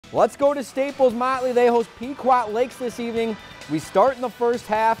Let's go to Staples-Motley. They host Pequot Lakes this evening. We start in the first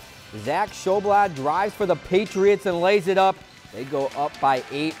half. Zach Schoblad drives for the Patriots and lays it up. They go up by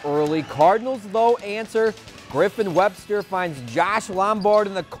 8 early. Cardinals, though, answer. Griffin Webster finds Josh Lombard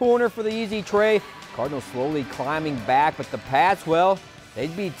in the corner for the easy tray. Cardinals slowly climbing back, but the pass, well,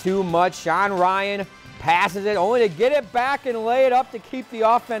 they'd be too much. Sean Ryan passes it, only to get it back and lay it up to keep the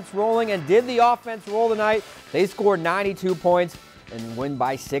offense rolling. And did the offense roll tonight? They scored 92 points and win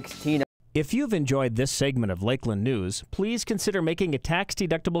by 16. If you've enjoyed this segment of Lakeland News, please consider making a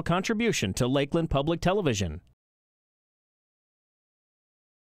tax-deductible contribution to Lakeland Public Television.